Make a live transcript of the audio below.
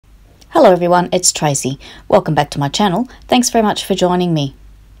Hello everyone, it's Tracy. Welcome back to my channel. Thanks very much for joining me.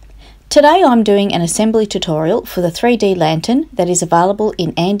 Today I'm doing an assembly tutorial for the 3D lantern that is available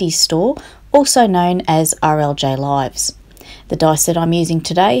in Andy's store, also known as Rljlives. The die set I'm using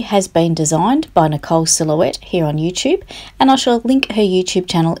today has been designed by Nicole Silhouette here on YouTube, and I shall link her YouTube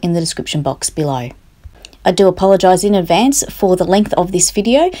channel in the description box below. I do apologise in advance for the length of this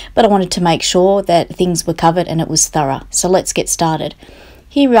video, but I wanted to make sure that things were covered and it was thorough. So let's get started.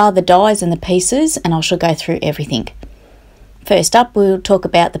 Here are the dies and the pieces, and I shall go through everything. First up, we'll talk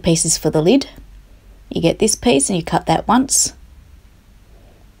about the pieces for the lid. You get this piece and you cut that once.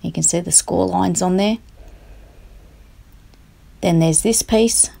 You can see the score lines on there. Then there's this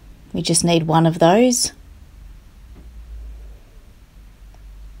piece. We just need one of those.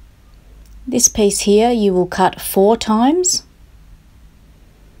 This piece here you will cut 4 times,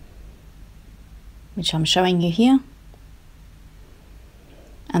 which I'm showing you here.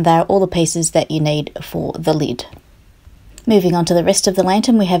 And they are all the pieces that you need for the lid. Moving on to the rest of the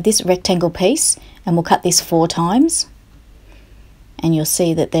lantern, we have this rectangle piece, and we'll cut this 4 times. And you'll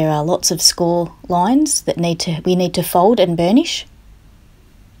see that there are lots of score lines that we need to fold and burnish.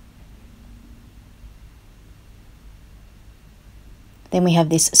 Then we have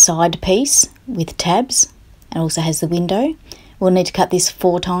this side piece with tabs, and also has the window. We'll need to cut this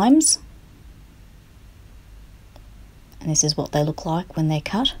 4 times. And this is what they look like when they're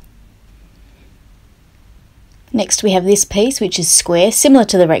cut. Next we have this piece, which is square, similar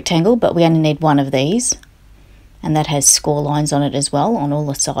to the rectangle, but we only need one of these. And that has score lines on it as well, on all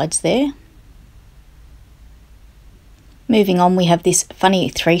the sides there. Moving on, we have this funny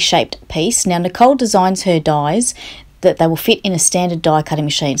 3-shaped piece. Now Nicole designs her dies that they will fit in a standard die cutting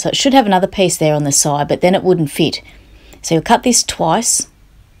machine. So it should have another piece there on the side, but then it wouldn't fit. So you'll cut this twice.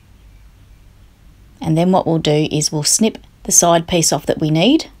 And then what we'll do is we'll snip the side piece off that we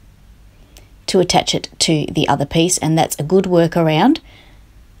need to attach it to the other piece, and that's a good workaround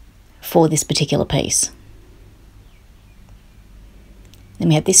for this particular piece. Then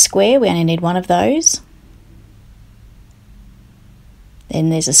we have this square, we only need one of those. Then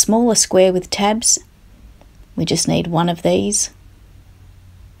there's a smaller square with tabs, we just need one of these.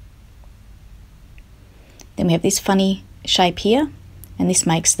 Then we have this funny shape here, and this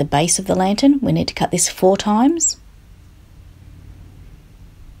makes the base of the lantern. We need to cut this 4 times.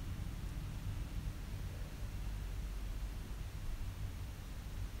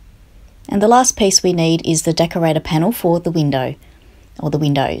 And the last piece we need is the decorator panel for the window, or the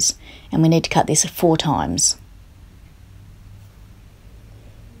windows, and we need to cut this 4 times,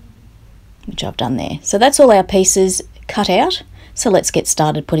 which I've done there. So that's all our pieces cut out, so let's get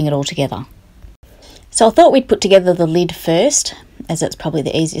started putting it all together. So I thought we'd put together the lid first, as that's probably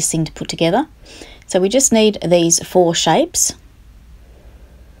the easiest thing to put together. So we just need these 4 shapes,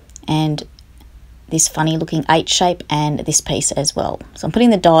 and this funny looking 8 shape, and this piece as well. So I'm putting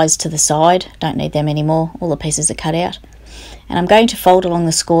the dies to the side, don't need them anymore, all the pieces are cut out. And I'm going to fold along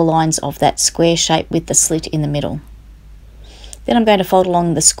the score lines of that square shape with the slit in the middle. Then I'm going to fold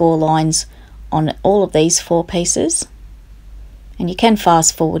along the score lines on all of these 4 pieces. And you can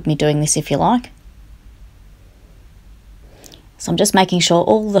fast forward me doing this if you like. So I'm just making sure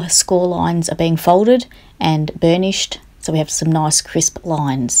all the score lines are being folded and burnished, so we have some nice crisp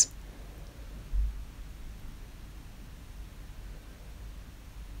lines.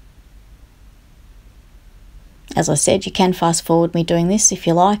 As I said, you can fast forward me doing this if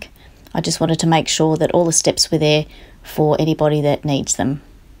you like. I just wanted to make sure that all the steps were there for anybody that needs them.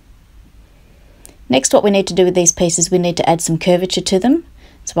 Next, what we need to do with these pieces, we need to add some curvature to them.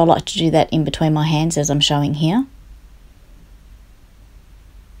 So I like to do that in between my hands as I'm showing here.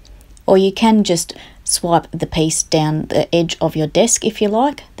 Or you can just swipe the piece down the edge of your desk if you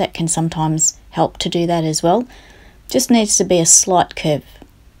like. That can sometimes help to do that as well. Just needs to be a slight curve.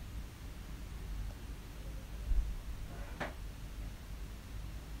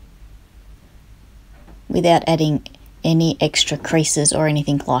 Without adding any extra creases or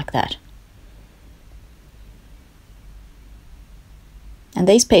anything like that. And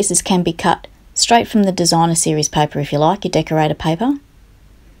these pieces can be cut straight from the designer series paper if you like, your decorator paper.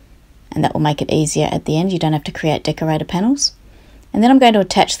 And that will make it easier at the end. You don't have to create decorator panels. And then I'm going to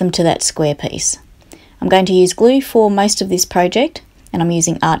attach them to that square piece. I'm going to use glue for most of this project, and I'm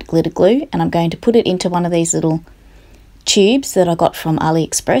using art glitter glue, and I'm going to put it into one of these little tubes that I got from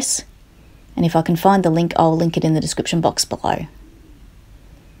AliExpress. And if I can find the link, I'll link it in the description box below.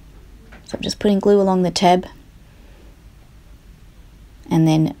 So I'm just putting glue along the tab, and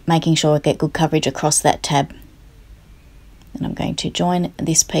then making sure I get good coverage across that tab. And I'm going to join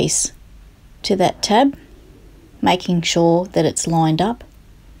this piece to that tab, making sure that it's lined up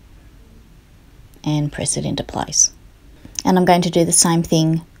and press it into place. And I'm going to do the same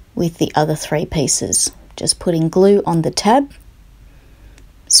thing with the other 3 pieces. Just putting glue on the tab,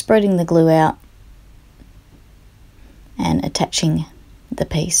 spreading the glue out and attaching the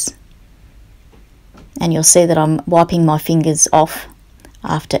piece. And you'll see that I'm wiping my fingers off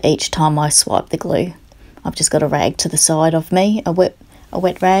after each time I swipe the glue. I've just got a rag to the side of me, a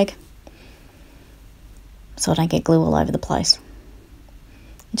wet rag, so I don't get glue all over the place.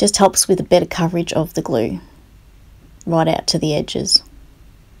 It just helps with a better coverage of the glue right out to the edges,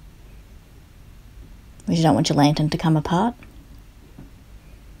 because you don't want your lantern to come apart.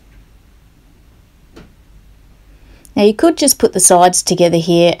 Now you could just put the sides together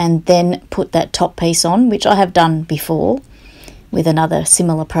here and then put that top piece on, which I have done before with another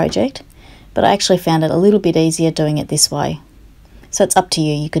similar project, but I actually found it a little bit easier doing it this way. So it's up to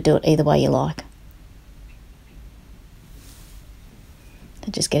you, you could do it either way you like.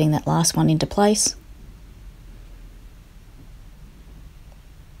 So just getting that last one into place.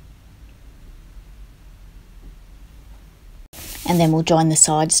 And then we'll join the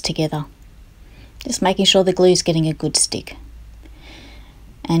sides together. Just making sure the glue's getting a good stick.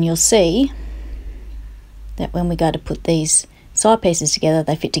 And you'll see that when we go to put these side pieces together,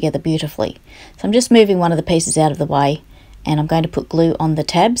 they fit together beautifully. So I'm just moving one of the pieces out of the way, and I'm going to put glue on the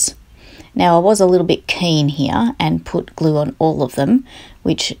tabs. Now I was a little bit keen here and put glue on all of them,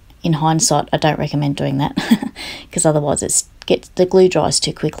 which in hindsight I don't recommend doing that because otherwise the glue dries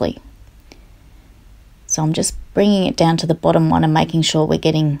too quickly. So I'm just bringing it down to the bottom one and making sure we're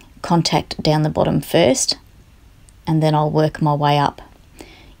getting contact down the bottom first, and then I'll work my way up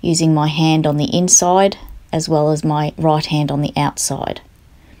using my hand on the inside as well as my right hand on the outside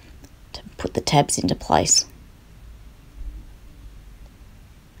to put the tabs into place.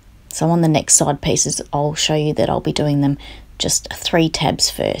 So on the next side pieces I'll show you that I'll be doing them just 3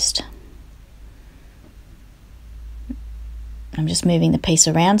 tabs first. I'm just moving the piece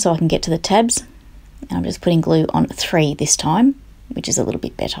around so I can get to the tabs, and I'm just putting glue on 3 this time, which is a little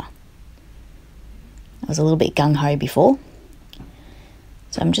bit better. I was a little bit gung-ho before.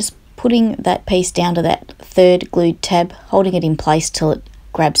 So I'm just putting that piece down to that 3rd glued tab, holding it in place till it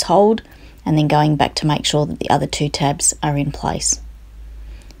grabs hold, and then going back to make sure that the other 2 tabs are in place.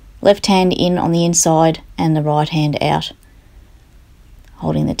 Left hand in on the inside and the right hand out,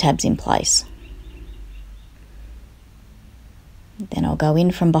 holding the tabs in place. Then I'll go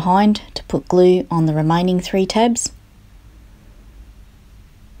in from behind to put glue on the remaining 3 tabs.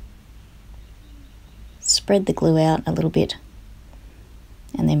 Spread the glue out a little bit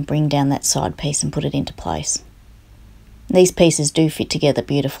and then bring down that side piece and put it into place. These pieces do fit together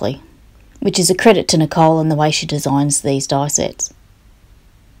beautifully, which is a credit to Nicole and the way she designs these die sets.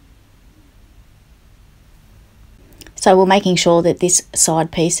 So we're making sure that this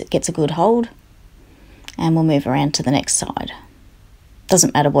side piece gets a good hold, and we'll move around to the next side.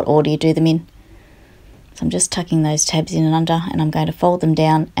 Doesn't matter what order you do them in. So I'm just tucking those tabs in and under, and I'm going to fold them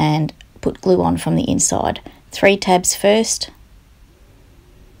down and put glue on from the inside. 3 tabs first.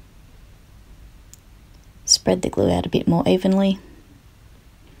 Spread the glue out a bit more evenly.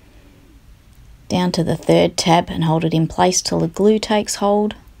 Down to the 3rd tab and hold it in place till the glue takes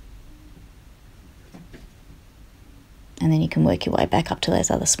hold. And then you can work your way back up to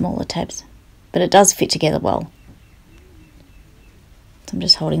those other smaller tabs. But it does fit together well. So I'm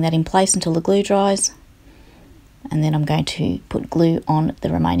just holding that in place until the glue dries. And then I'm going to put glue on the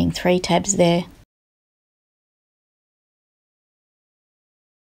remaining 3 tabs there.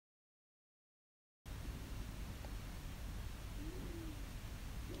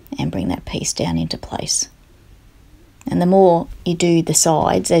 And bring that piece down into place. And the more you do the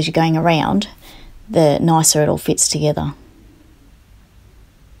sides as you're going around, the nicer it all fits together.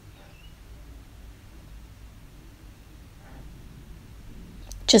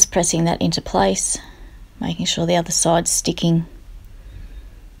 Just pressing that into place, making sure the other side's sticking,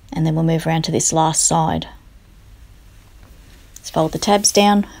 and then we'll move around to this last side. Let's fold the tabs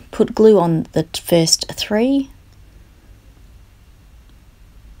down, put glue on the first 3,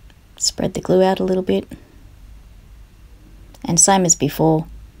 spread the glue out a little bit, and same as before,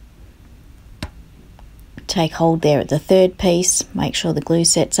 take hold there at the 3rd piece, make sure the glue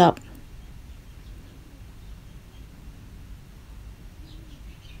sets up,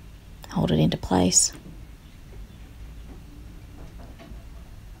 hold it into place.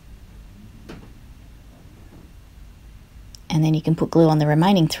 And then you can put glue on the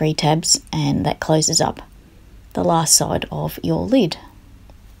remaining 3 tabs, and that closes up the last side of your lid.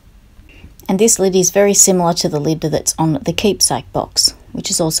 And this lid is very similar to the lid that's on the keepsake box,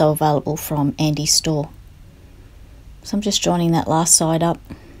 which is also available from Andy's store. So I'm just joining that last side up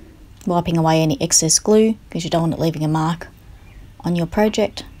wiping away any excess glue because you don't want it leaving a mark on your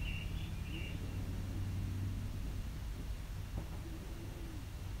project.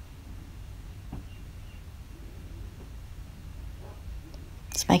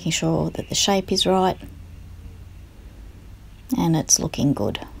 Just making sure that the shape is right and it's looking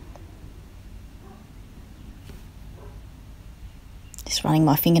good. Just running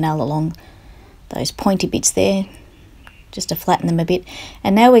my fingernail along those pointy bits there just to flatten them a bit.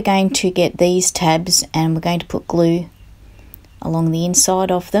 And now we're going to get these tabs and we're going to put glue along the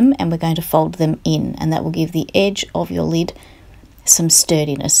inside of them, and we're going to fold them in, and that will give the edge of your lid some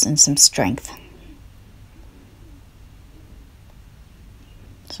sturdiness and some strength.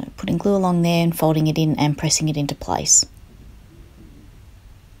 So putting glue along there and folding it in and pressing it into place.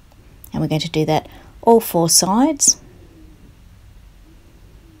 And we're going to do that all 4 sides.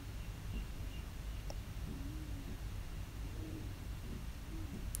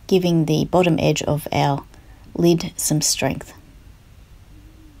 Giving the bottom edge of our lid some strength.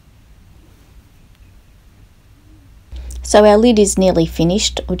 So our lid is nearly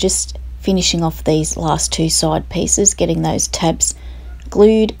finished. We're just finishing off these last 2 side pieces, getting those tabs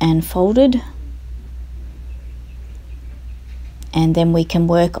glued and folded. And then we can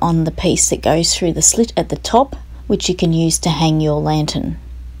work on the piece that goes through the slit at the top, which you can use to hang your lantern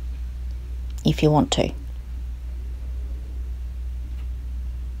if you want to.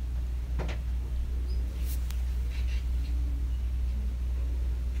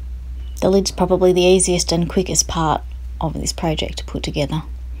 The lid's probably the easiest and quickest part of this project to put together.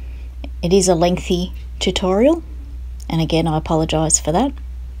 It is a lengthy tutorial, and again I apologise for that.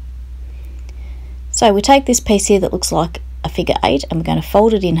 So we take this piece here that looks like a figure 8 and we're going to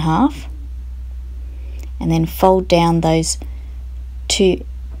fold it in half and then fold down those 2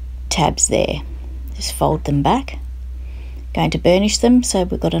 tabs there. Just fold them back. Going to burnish them so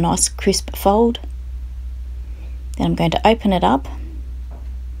we've got a nice crisp fold. Then I'm going to open it up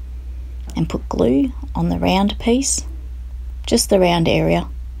and put glue on the round piece, just the round area,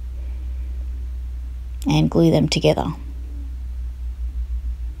 and glue them together.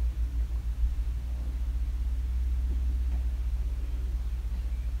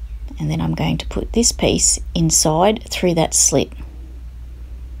 And then I'm going to put this piece inside through that slit.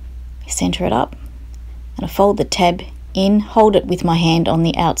 Center it up and I fold the tab in, hold it with my hand on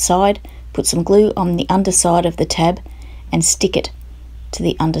the outside, put some glue on the underside of the tab and stick it to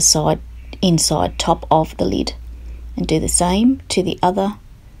the underside inside top of the lid, and do the same to the other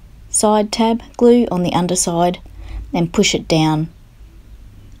side tab, glue on the underside and push it down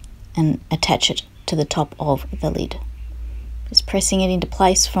and attach it to the top of the lid. Just pressing it into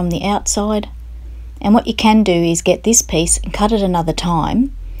place from the outside. And what you can do is get this piece and cut it another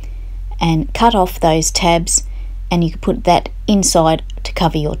time and cut off those tabs, and you can put that inside to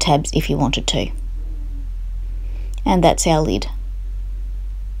cover your tabs if you wanted to. And that's our lid.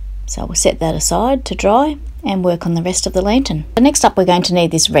 So we'll set that aside to dry and work on the rest of the lantern. So next up we're going to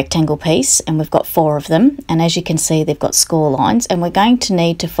need this rectangle piece, and we've got 4 of them, and as you can see they've got score lines, and we're going to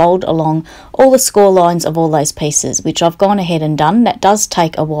need to fold along all the score lines of all those pieces, which I've gone ahead and done. That does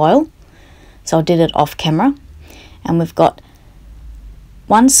take a while, so I did it off camera. And we've got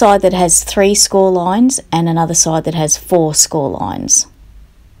one side that has 3 score lines and another side that has 4 score lines.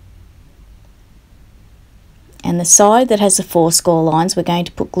 And the side that has the 4 score lines we're going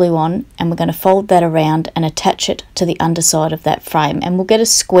to put glue on, and we're going to fold that around and attach it to the underside of that frame, and we'll get a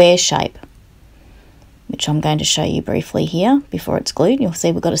square shape, which I'm going to show you briefly here before it's glued. You'll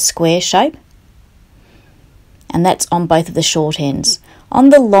see we've got a square shape, and that's on both of the short ends. On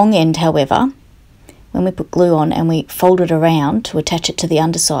the long end, however, when we put glue on and we fold it around to attach it to the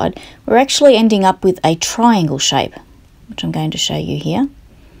underside, we're actually ending up with a triangle shape, which I'm going to show you here.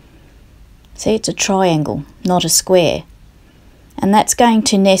 See, it's a triangle, not a square. And that's going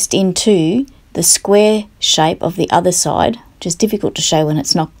to nest into the square shape of the other side, which is difficult to show when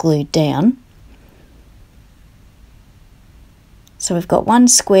it's not glued down. So we've got one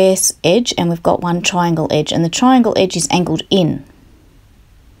square edge and we've got one triangle edge, and the triangle edge is angled in,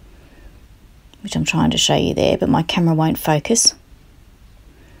 which I'm trying to show you there, but my camera won't focus.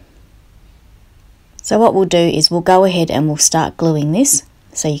 So what we'll do is we'll go ahead and we'll start gluing this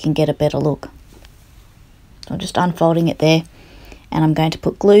so you can get a better look. So I'm just unfolding it there, and I'm going to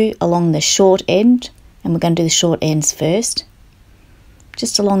put glue along the short end, and we're going to do the short ends first.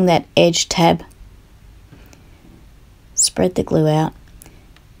 Just along that edge tab, spread the glue out,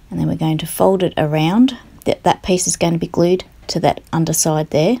 and then we're going to fold it around. That piece is going to be glued to that underside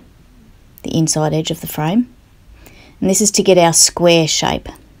there, the inside edge of the frame. And this is to get our square shape.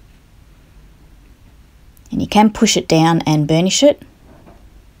 And you can push it down and burnish it.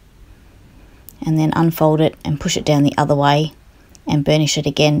 and then unfold it and push it down the other way and burnish it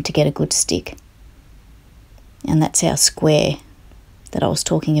again to get a good stick. And that's our square that I was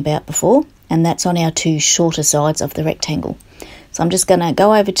talking about before, and that's on our two shorter sides of the rectangle. So I'm just going to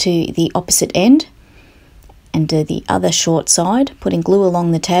go over to the opposite end and do the other short side, putting glue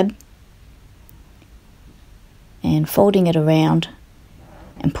along the tab and folding it around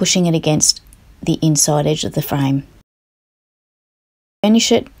and pushing it against the inside edge of the frame.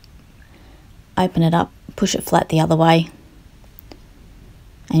 Burnish it, open it up, push it flat the other way,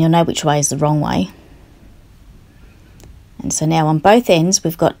 and you'll know which way is the wrong way. And so now on both ends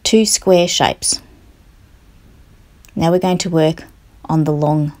we've got two square shapes. Now we're going to work on the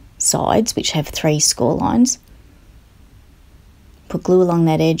long sides, which have 3 score lines. Put glue along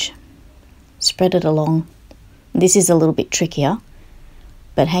that edge, spread it along. This is a little bit trickier,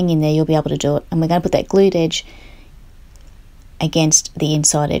 but hang in there, you'll be able to do it. And we're going to put that glued edge against the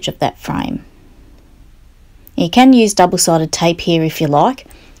inside edge of that frame. You can use double-sided tape here if you like.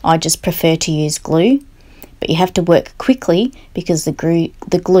 I just prefer to use glue, but you have to work quickly because the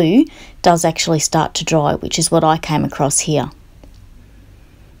glue does actually start to dry, which is what I came across here.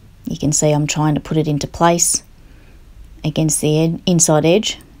 You can see I'm trying to put it into place against the inside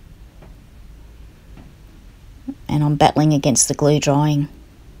edge, and I'm battling against the glue drying.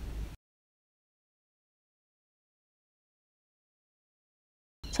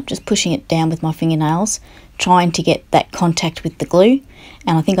 So I'm just pushing it down with my fingernails, trying to get that contact with the glue.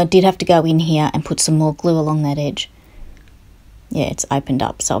 And I think I did have to go in here and put some more glue along that edge. Yeah, it's opened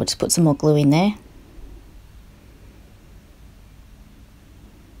up, so I'll just put some more glue in there.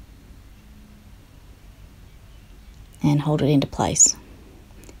 And hold it into place.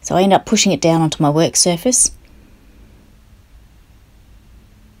 So I end up pushing it down onto my work surface.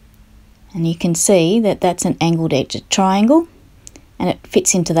 And you can see that that's an angled edge, a triangle, and it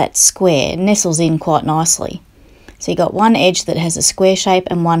fits into that square, it nestles in quite nicely. So you've got one edge that has a square shape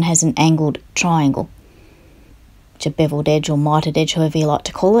and one has an angled triangle, which is a beveled edge or mitered edge, however you like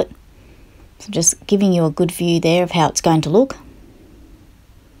to call it. So just giving you a good view there of how it's going to look.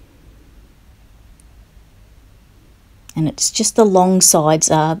 And it's just the long sides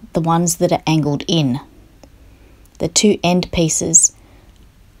are the ones that are angled in. The two end pieces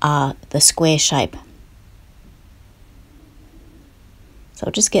are the square shape. So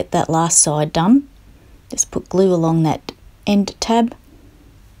I'll just get that last side done. Just put glue along that end tab.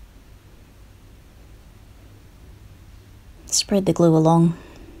 Spread the glue along.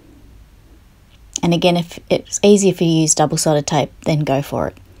 And again, if it's easier for you to use double-sided tape, then go for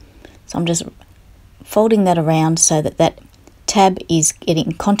it. So I'm just folding that around so that that tab is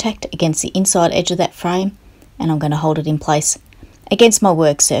getting contact against the inside edge of that frame, and I'm going to hold it in place against my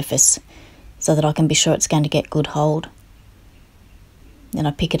work surface so that I can be sure it's going to get good hold. Then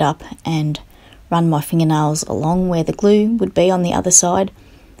I pick it up and run my fingernails along where the glue would be on the other side,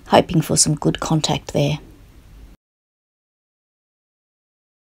 hoping for some good contact there.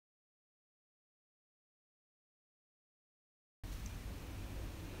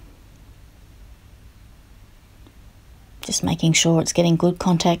 Just making sure it's getting good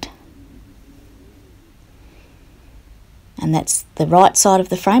contact. And that's the right side of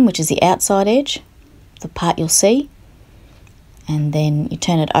the frame, which is the outside edge, the part you'll see. And then you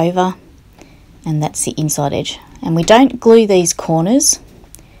turn it over, and that's the inside edge. And we don't glue these corners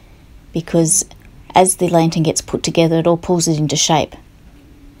because as the lantern gets put together, it all pulls it into shape.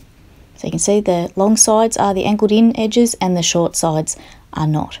 So you can see the long sides are the angled in edges and the short sides are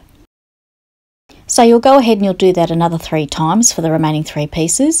not. So you'll go ahead and you'll do that another 3 times for the remaining 3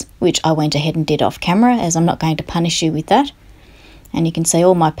 pieces, which I went ahead and did off camera, as I'm not going to punish you with that. And you can see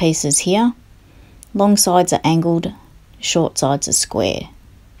all my pieces here. Long sides are angled, short sides are square.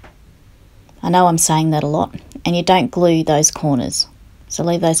 I know I'm saying that a lot, and you don't glue those corners, so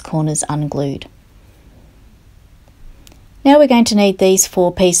leave those corners unglued. Now we're going to need these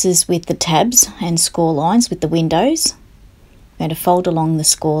 4 pieces with the tabs and score lines with the windows. I'm going to fold along the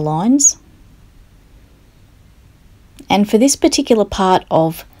score lines. And for this particular part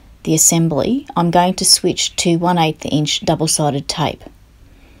of the assembly, I'm going to switch to 1/8 inch double-sided tape.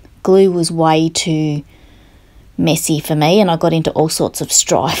 Glue was way too messy for me and I got into all sorts of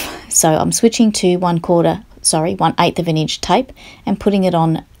strife. So I'm switching to 1/8 of an inch tape and putting it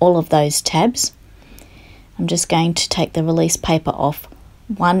on all of those tabs. I'm just going to take the release paper off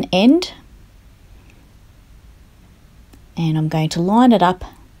one end and I'm going to line it up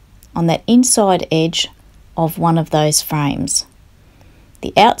on that inside edge of one of those frames.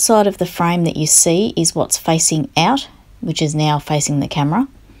 The outside of the frame that you see is what's facing out, which is now facing the camera.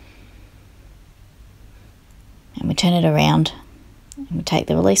 And we turn it around and we take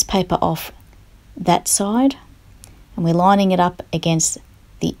the release paper off that side, and we're lining it up against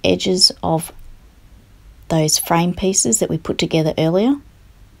the edges of those frame pieces that we put together earlier.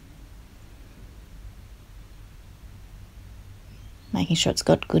 Making sure it's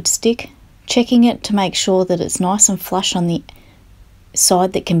got good stick. Checking it to make sure that it's nice and flush on the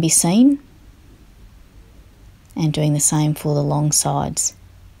side that can be seen. And doing the same for the long sides.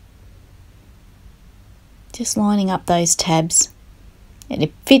 Just lining up those tabs, and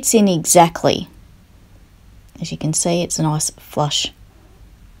it fits in exactly. As you can see, it's a nice flush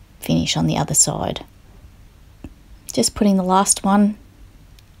finish on the other side. Just putting the last one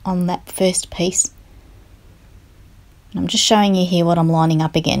on that first piece. And I'm just showing you here what I'm lining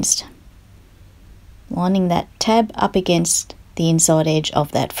up against. Lining that tab up against the inside edge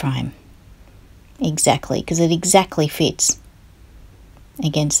of that frame. Exactly, because it exactly fits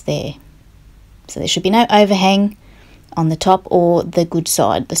against there. So there should be no overhang on the top or the good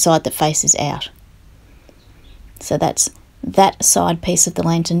side, the side that faces out. So that's that side piece of the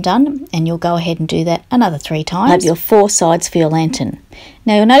lantern done, and you'll go ahead and do that another 3 times. Have your 4 sides for your lantern.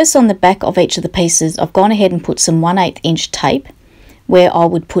 Now you'll notice on the back of each of the pieces I've gone ahead and put some 1/8 inch tape where I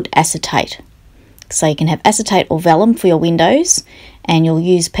would put acetate. So you can have acetate or vellum for your windows, and you'll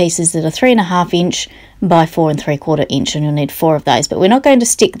use pieces that are 3.5 inch by 4 3/4 inch, and you'll need 4 of those. But we're not going to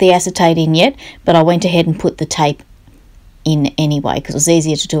stick the acetate in yet, but I went ahead and put the tape in anyway because it's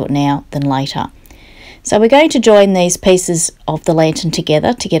easier to do it now than later. So we're going to join these pieces of the lantern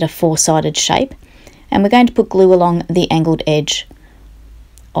together to get a 4-sided shape, and we're going to put glue along the angled edge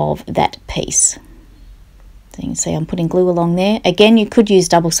of that piece. So you can see I'm putting glue along there. Again, you could use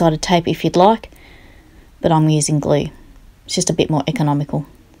double-sided tape if you'd like, but I'm using glue. It's just a bit more economical.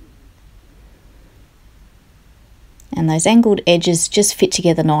 And those angled edges just fit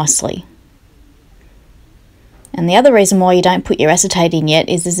together nicely. And the other reason why you don't put your acetate in yet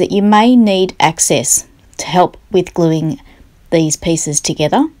is that you may need access to help with gluing these pieces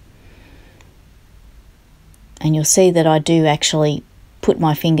together. And you'll see that I do actually put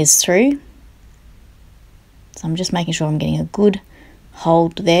my fingers through. So I'm just making sure I'm getting a good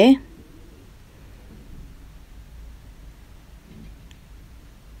hold there.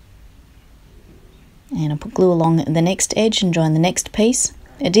 And I'll put glue along the next edge and join the next piece.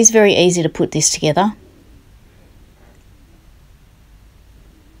 It is very easy to put this together.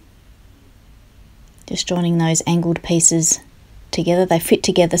 Just joining those angled pieces together. They fit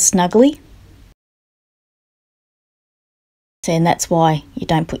together snugly. And that's why you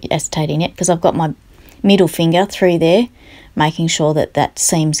don't put your acetate in yet, because I've got my middle finger through there, making sure that that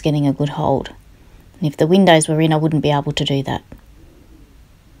seam's getting a good hold. And if the windows were in, I wouldn't be able to do that.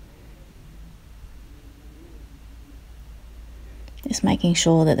 Just making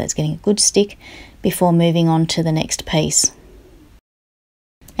sure that that's getting a good stick before moving on to the next piece.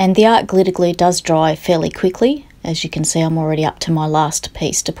 And the art glitter glue does dry fairly quickly. As you can see, I'm already up to my last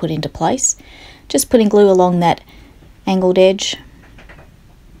piece to put into place. Just putting glue along that angled edge,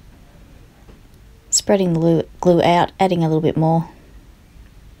 spreading the glue out, adding a little bit more,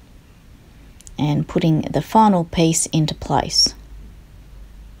 and putting the final piece into place.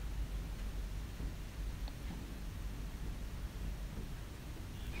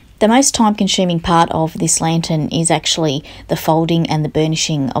 The most time-consuming part of this lantern is actually the folding and the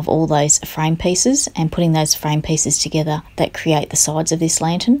burnishing of all those frame pieces and putting those frame pieces together that create the sides of this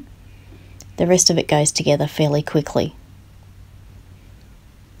lantern. The rest of it goes together fairly quickly.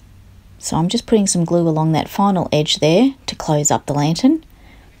 So I'm just putting some glue along that final edge there to close up the lantern,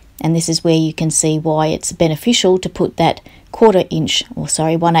 and this is where you can see why it's beneficial to put that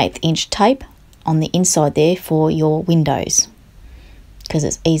 1/8 inch tape on the inside there for your windows, because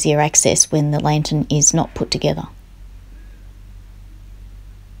it's easier access when the lantern is not put together.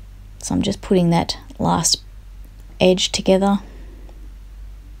 So I'm just putting that last edge together,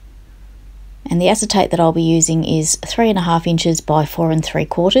 and the acetate that I'll be using is 3.5 inches by 4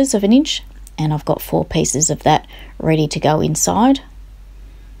 3/4 inch, and I've got 4 pieces of that ready to go inside.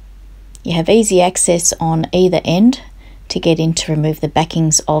 You have easy access on either end to get in to remove the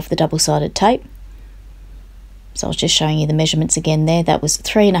backings of the double-sided tape. So I was just showing you the measurements again there. That was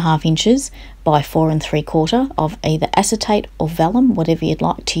 3.5 inches by 4 3/4 of either acetate or vellum, whatever you'd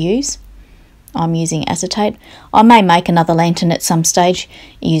like to use. I'm using acetate. I may make another lantern at some stage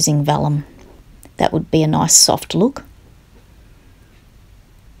using vellum. That would be a nice soft look.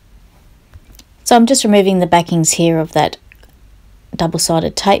 So I'm just removing the backings here of that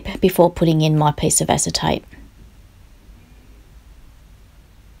double-sided tape before putting in my piece of acetate.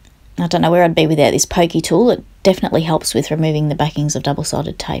 I don't know where I'd be without this pokey tool. It definitely helps with removing the backings of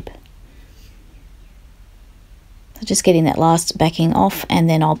double-sided tape. So just getting that last backing off, and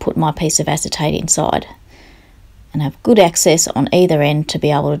then I'll put my piece of acetate inside and have good access on either end to be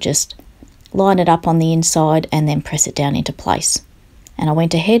able to just line it up on the inside and then press it down into place. And I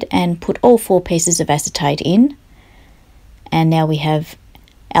went ahead and put all 4 pieces of acetate in, and now we have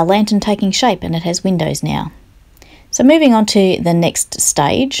our lantern taking shape, and it has windows now. So moving on to the next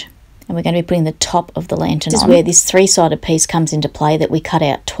stage, and we're going to be putting the top of the lantern on. This is where this 3-sided piece comes into play that we cut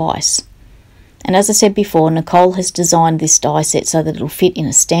out twice. And as I said before, Nicole has designed this die set so that it'll fit in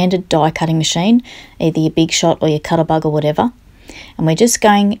a standard die cutting machine, either your Big Shot or your Cutterbug or whatever. And we're just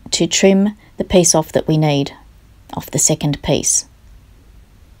going to trim the piece off that we need, off the second piece.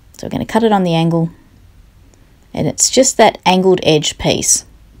 So we're going to cut it on the angle, and it's just that angled edge piece,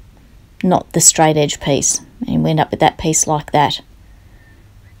 not the straight edge piece. And we end up with that piece like that.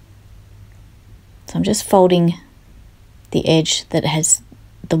 So I'm just folding the edge that has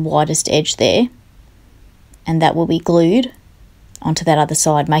the widest edge there, and that will be glued onto that other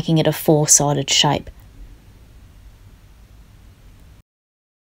side, making it a 4-sided shape.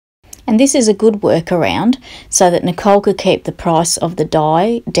 And this is a good workaround so that Nicole could keep the price of the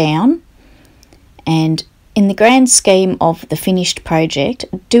die down. And in the grand scheme of the finished project,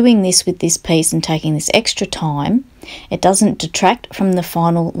 doing this with this piece and taking this extra time, it doesn't detract from the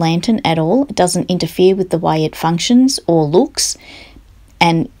final lantern at all. It doesn't interfere with the way it functions or looks.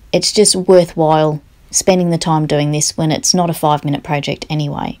 And it's just worthwhile spending the time doing this when it's not a 5-minute project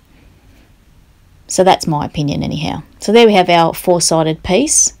anyway. So that's my opinion anyhow. So there we have our 4-sided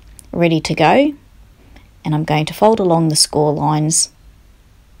piece ready to go. And I'm going to fold along the score lines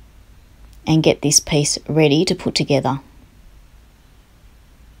and get this piece ready to put together.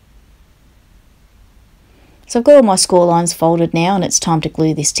 So I've got all my score lines folded now, and it's time to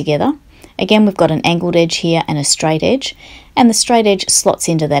glue this together. Again, we've got an angled edge here and a straight edge, and the straight edge slots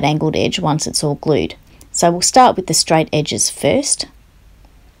into that angled edge once it's all glued. So we'll start with the straight edges first.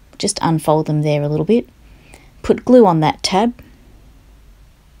 Just unfold them there a little bit. Put glue on that tab.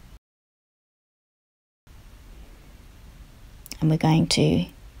 And we're going to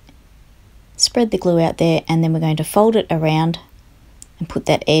spread the glue out there, and then we're going to fold it around and put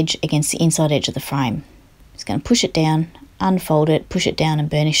that edge against the inside edge of the frame. Just going to push it down, unfold it, push it down and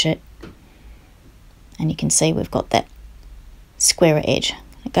burnish it. And you can see we've got that squarer edge.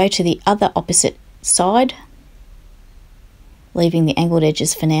 Go to the other opposite side, leaving the angled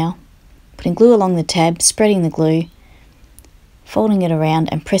edges for now. Putting glue along the tab, spreading the glue, folding it around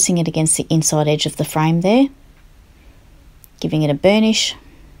and pressing it against the inside edge of the frame there. Giving it a burnish,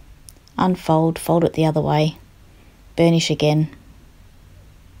 unfold, fold it the other way, burnish again,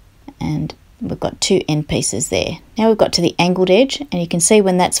 and we've got 2 end pieces there. Now we've got to the angled edge, and you can see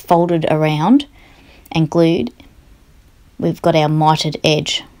when that's folded around and glued, we've got our mitered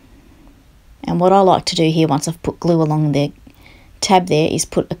edge. And what I like to do here, once I've put glue along the tab there, is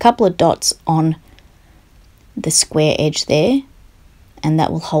put a couple of dots on the square edge there, and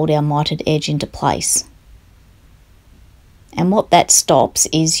that will hold our mitered edge into place. And what that stops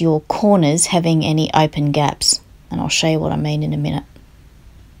is your corners having any open gaps, and I'll show you what I mean in a minute.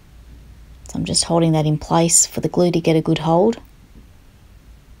 So I'm just holding that in place for the glue to get a good hold.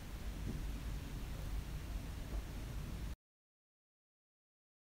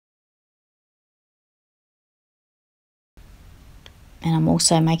 And I'm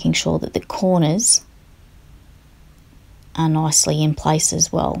also making sure that the corners are nicely in place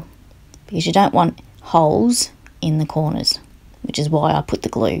as well, because you don't want holes in the corners, which is why I put the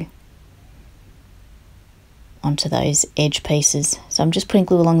glue onto those edge pieces. So I'm just putting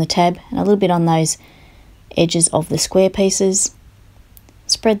glue along the tab and a little bit on those edges of the square pieces,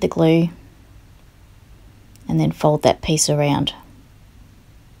 spread the glue, and then fold that piece around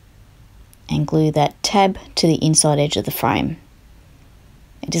and glue that tab to the inside edge of the frame.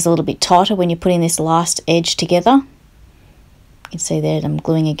 It is a little bit tighter when you're putting this last edge together. You can see there that I'm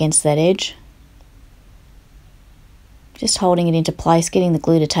gluing against that edge. Just holding it into place, getting the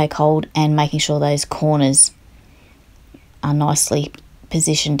glue to take hold and making sure those corners are nicely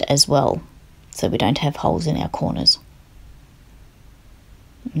positioned as well, so we don't have holes in our corners.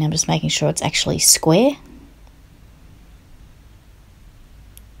 And I'm just making sure it's actually square.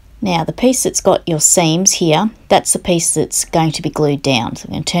 Now the piece that's got your seams here, that's the piece that's going to be glued down. So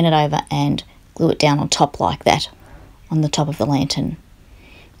I'm going to turn it over and glue it down on top like that, on the top of the lantern.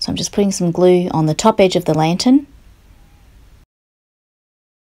 So I'm just putting some glue on the top edge of the lantern.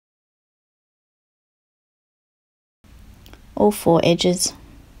 All 4 edges.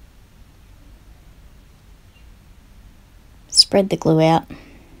 Spread the glue out.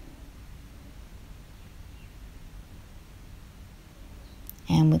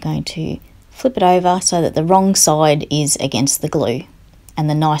 And we're going to flip it over so that the wrong side is against the glue and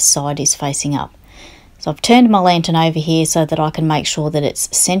the nice side is facing up. So I've turned my lantern over here so that I can make sure that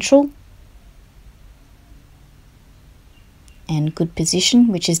it's central and good position,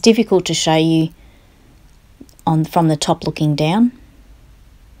 which is difficult to show you from the top looking down,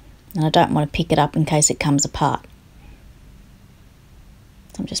 and I don't want to pick it up in case it comes apart.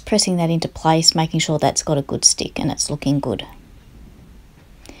 So I'm just pressing that into place, making sure that's got a good stick and it's looking good.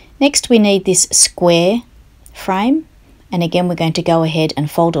 Next we need this square frame, and again we're going to go ahead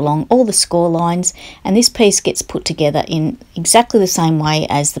and fold along all the score lines, and this piece gets put together in exactly the same way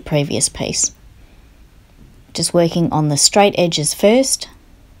as the previous piece. Just working on the straight edges first,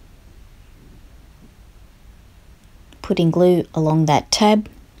 putting glue along that tab,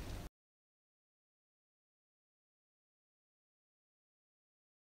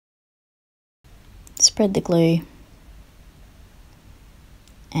 spread the glue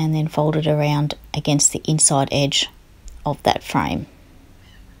and then fold it around against the inside edge of that frame.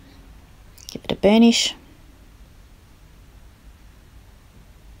 Give it a burnish.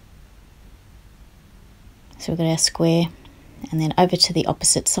 So we've got our square, and then over to the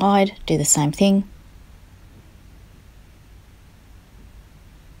opposite side, do the same thing.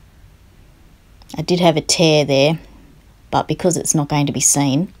 I did have a tear there, but because it's not going to be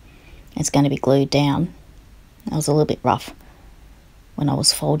seen, it's going to be glued down. That was a little bit rough when I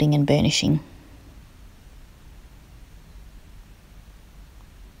was folding and burnishing.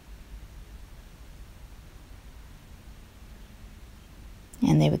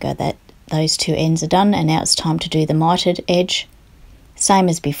 And there we go, those two ends are done, and now it's time to do the mitered edge. Same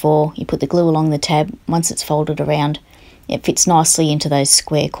as before, you put the glue along the tab. Once it's folded around, it fits nicely into those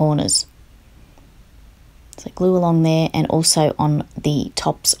square corners. So glue along there and also on the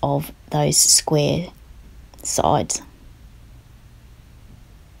tops of those square sides.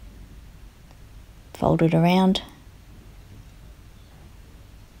 Fold it around.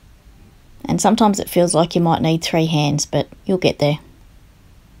 And sometimes it feels like you might need 3 hands, but you'll get there.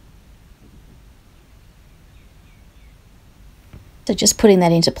 So just putting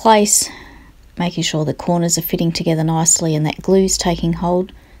that into place, making sure the corners are fitting together nicely and that glue's taking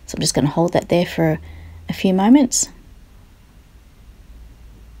hold. So I'm just going to hold that there for a few moments.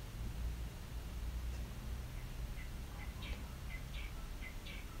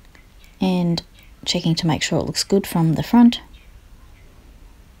 And checking to make sure it looks good from the front.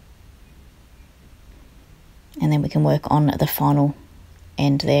 And then we can work on the final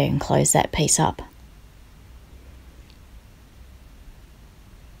end there and close that piece up.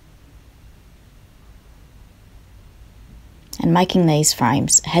 And making these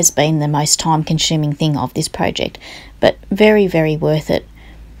frames has been the most time-consuming thing of this project, but very, very worth it.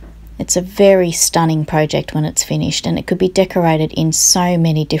 It's a very stunning project when it's finished, and it could be decorated in so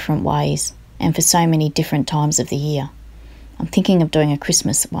many different ways and for so many different times of the year. I'm thinking of doing a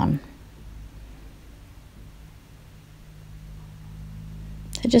Christmas one.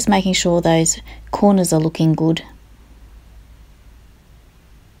 So just making sure those corners are looking good,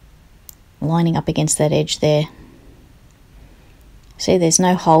 lining up against that edge there. See, there's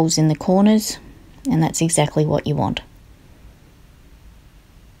no holes in the corners, and that's exactly what you want.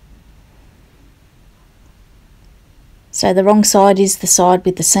 So the wrong side is the side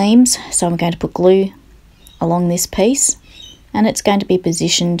with the seams, so I'm going to put glue along this piece, and it's going to be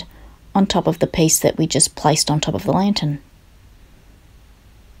positioned on top of the piece that we just placed on top of the lantern.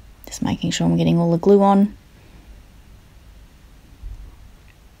 Just making sure I'm getting all the glue on.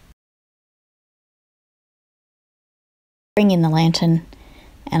 Bring in the lantern,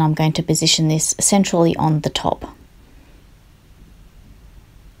 and I'm going to position this centrally on the top.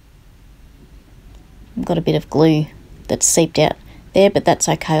 I've got a bit of glue that's seeped out there, but that's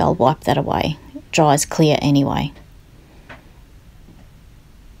okay, I'll wipe that away. It dries clear anyway.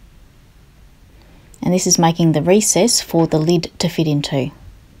 And this is making the recess for the lid to fit into.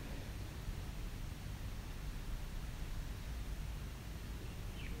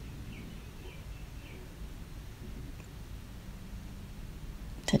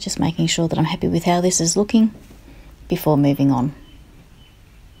 So just making sure that I'm happy with how this is looking before moving on.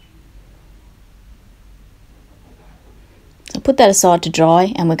 So put that aside to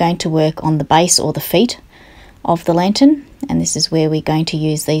dry, and we're going to work on the base or the feet of the lantern, and this is where we're going to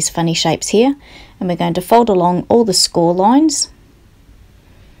use these funny shapes here, and we're going to fold along all the score lines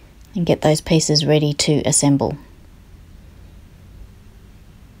and get those pieces ready to assemble.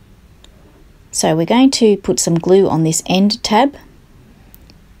 So we're going to put some glue on this end tab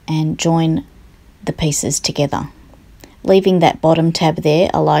and join the pieces together, leaving that bottom tab there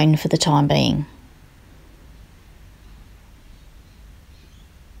alone for the time being.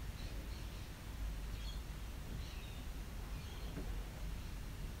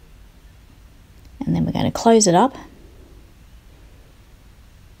 And then we're going to close it up.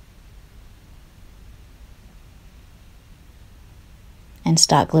 And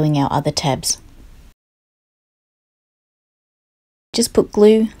start gluing our other tabs. Just put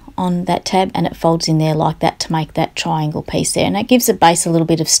glue on that tab and it folds in there like that to make that triangle piece there, and that gives the base a little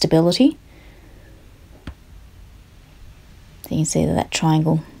bit of stability. So you can see that that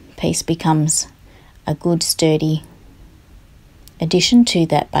triangle piece becomes a good sturdy addition to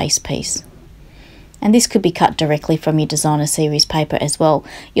that base piece. And this could be cut directly from your designer series paper as well.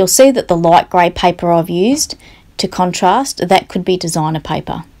 You'll see that the light grey paper I've used to contrast, that could be designer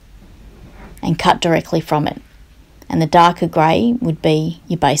paper, and cut directly from it. And the darker grey would be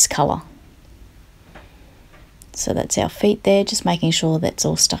your base colour. So that's our feet there, just making sure that's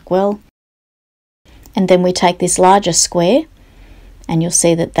all stuck well. And then we take this larger square and you'll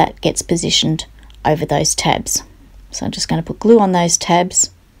see that that gets positioned over those tabs. So I'm just going to put glue on those tabs,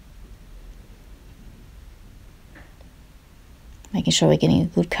 making sure we're getting a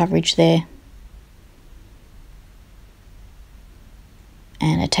good coverage there,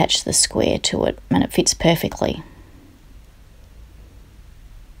 and attach the square to it, and it fits perfectly.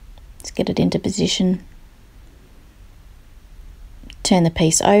 Let's get it into position, turn the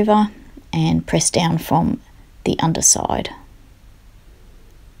piece over and press down from the underside.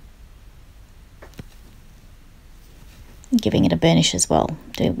 Giving it a burnish as well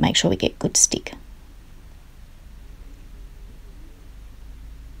to make sure we get good stick.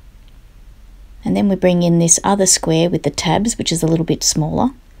 And then we bring in this other square with the tabs, which is a little bit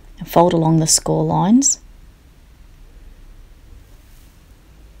smaller, and fold along the score lines.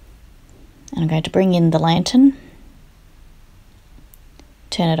 And I'm going to bring in the lantern,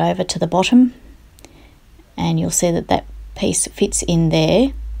 turn it over to the bottom, and you'll see that that piece fits in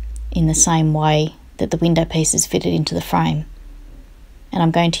there in the same way that the window piece is fitted into the frame. And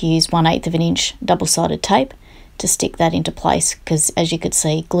I'm going to use 1/8 of an inch double-sided tape to stick that into place, because as you could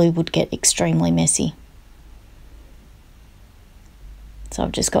see, glue would get extremely messy. So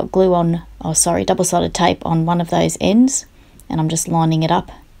I've just got glue on, double-sided tape on one of those ends, and I'm just lining it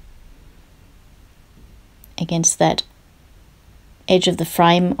up against that edge of the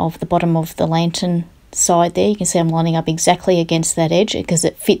frame of the bottom of the lantern side there. You can see I'm lining up exactly against that edge because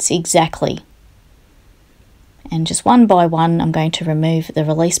it fits exactly. And just one by one I'm going to remove the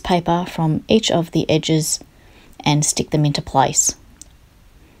release paper from each of the edges and stick them into place.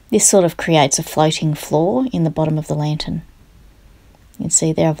 This sort of creates a floating floor in the bottom of the lantern. You can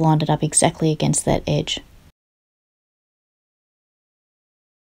see there I've lined it up exactly against that edge.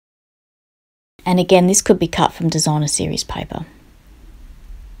 And again, this could be cut from designer series paper.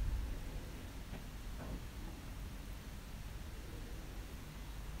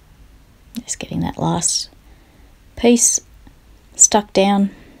 Just getting that last piece stuck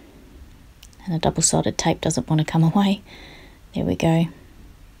down, and the double-sided tape doesn't want to come away. There we go.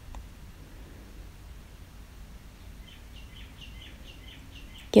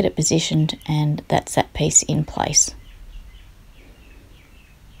 Get it positioned, and that's that piece in place.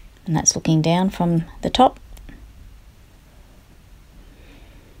 And that's looking down from the top.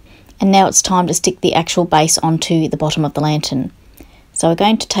 And now it's time to stick the actual base onto the bottom of the lantern. So we're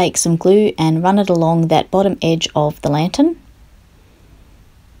going to take some glue and run it along that bottom edge of the lantern.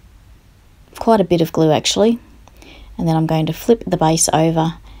 Quite a bit of glue actually. And then I'm going to flip the base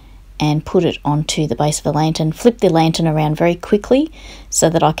over and put it onto the base of the lantern. Flip the lantern around very quickly so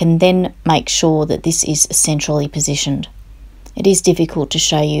that I can then make sure that this is centrally positioned. It is difficult to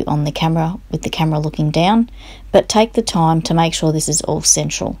show you on the camera with the camera looking down, but take the time to make sure this is all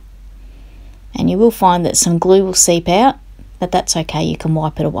central. And you will find that some glue will seep out, but that's okay, you can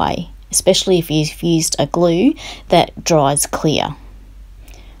wipe it away, especially if you've used a glue that dries clear.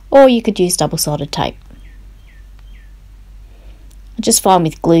 Or you could use double-sided tape. Just find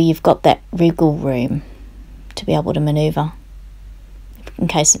with glue you've got that wriggle room to be able to manoeuvre in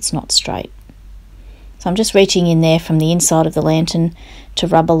case it's not straight. So I'm just reaching in there from the inside of the lantern to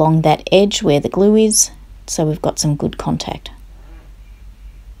rub along that edge where the glue is, so we've got some good contact.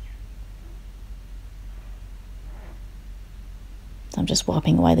 So I'm just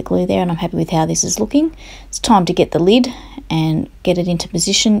wiping away the glue there, and I'm happy with how this is looking. It's time to get the lid and get it into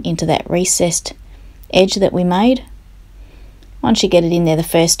position into that recessed edge that we made. Once you get it in there the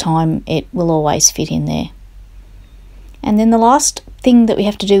first time, it will always fit in there. And then the last thing that we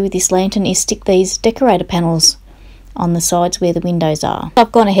have to do with this lantern is stick these decorator panels on the sides where the windows are.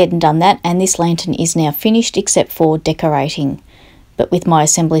 I've gone ahead and done that, and this lantern is now finished except for decorating. But with my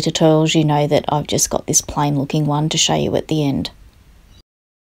assembly tutorials, you know that I've just got this plain looking one to show you at the end.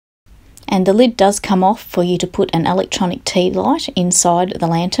 And the lid does come off for you to put an electronic tea light inside the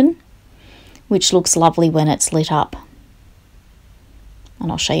lantern, which looks lovely when it's lit up.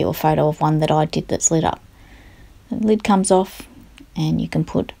 And I'll show you a photo of one that I did that's lit up. The lid comes off and you can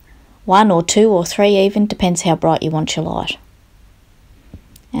put 1 or 2 or 3 even, depends how bright you want your light.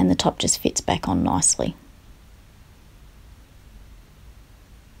 And the top just fits back on nicely.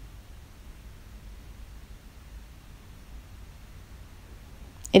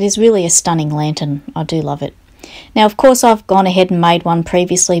 It is really a stunning lantern. I do love it. Now, of course, I've gone ahead and made one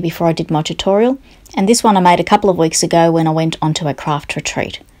previously before I did my tutorial, and this one I made a couple of weeks ago when I went onto a craft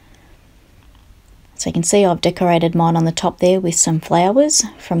retreat. So you can see I've decorated mine on the top there with some flowers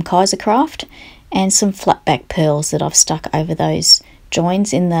from Kaiser Craft and some flat back pearls that I've stuck over those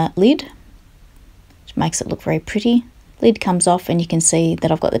joins in the lid, which makes it look very pretty. Lid comes off and you can see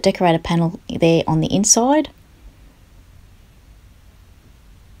that I've got the decorator panel there on the inside.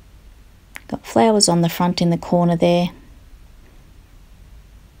 Got flowers on the front in the corner there.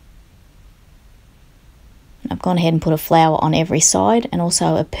 I've gone ahead and put a flower on every side and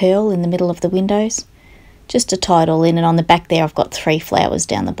also a pearl in the middle of the windows, just to tie it all in. And on the back there I've got 3 flowers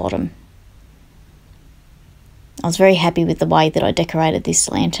down the bottom. I was very happy with the way that I decorated this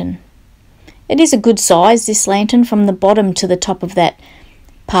lantern. It is a good size, this lantern, from the bottom to the top of that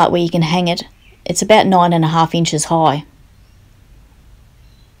part where you can hang it. It's about 9.5 inches high.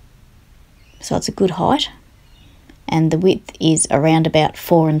 So it's a good height, and the width is around about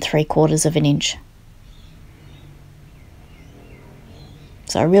 4 3/4 of an inch.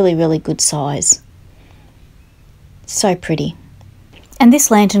 So a really good size. So pretty. And this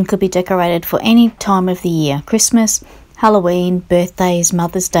lantern could be decorated for any time of the year: Christmas, Halloween, birthdays,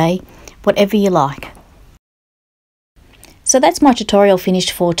 Mother's Day, whatever you like. So that's my tutorial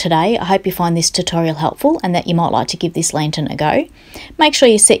finished for today. I hope you find this tutorial helpful and that you might like to give this lantern a go. Make sure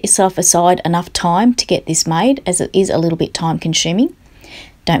you set yourself aside enough time to get this made, as it is a little bit time consuming.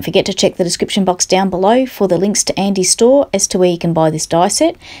 Don't forget to check the description box down below for the links to Andy's store as to where you can buy this die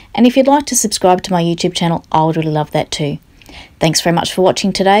set. And if you'd like to subscribe to my YouTube channel, I would really love that too. Thanks very much for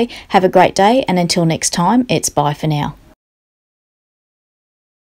watching today. Have a great day, and until next time, it's bye for now.